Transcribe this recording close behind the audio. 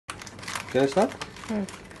Can I start?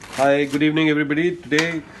 Hi, good evening, everybody.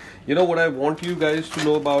 Today, what I want you guys to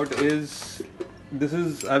know about is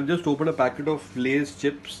I've just opened a packet of Lay's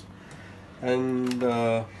chips and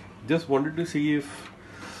just wanted to see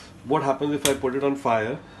what happens if I put it on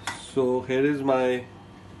fire. So, here is my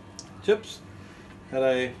chips and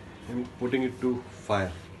I am putting it to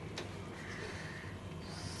fire.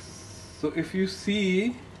 So, if you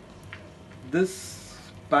see this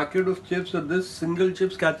packet of chips or this single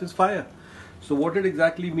chips catches fire. So what it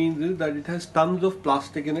exactly means is that it has tons of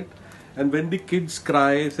plastic in it, and when the kids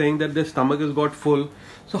cry saying that their stomach has got full,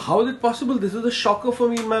 so how is it possible? This is a shocker for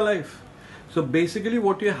me in my life. So basically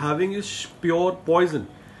what you're having is pure poison,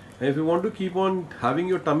 and if you want to keep on having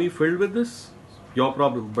your tummy filled with this, your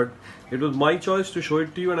problem, but it was my choice to show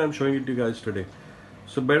it to you and I'm showing it to you guys today.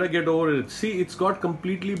 So better get over it. See, it's got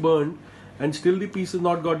completely burned and still the piece is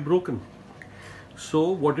not got broken.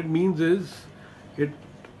 So what it means is,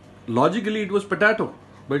 logically it was potato,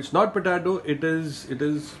 but it's not potato. It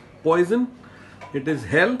is poison. It is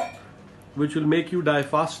hell, which will make you die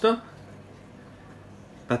faster.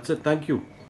 That's it. Thank you.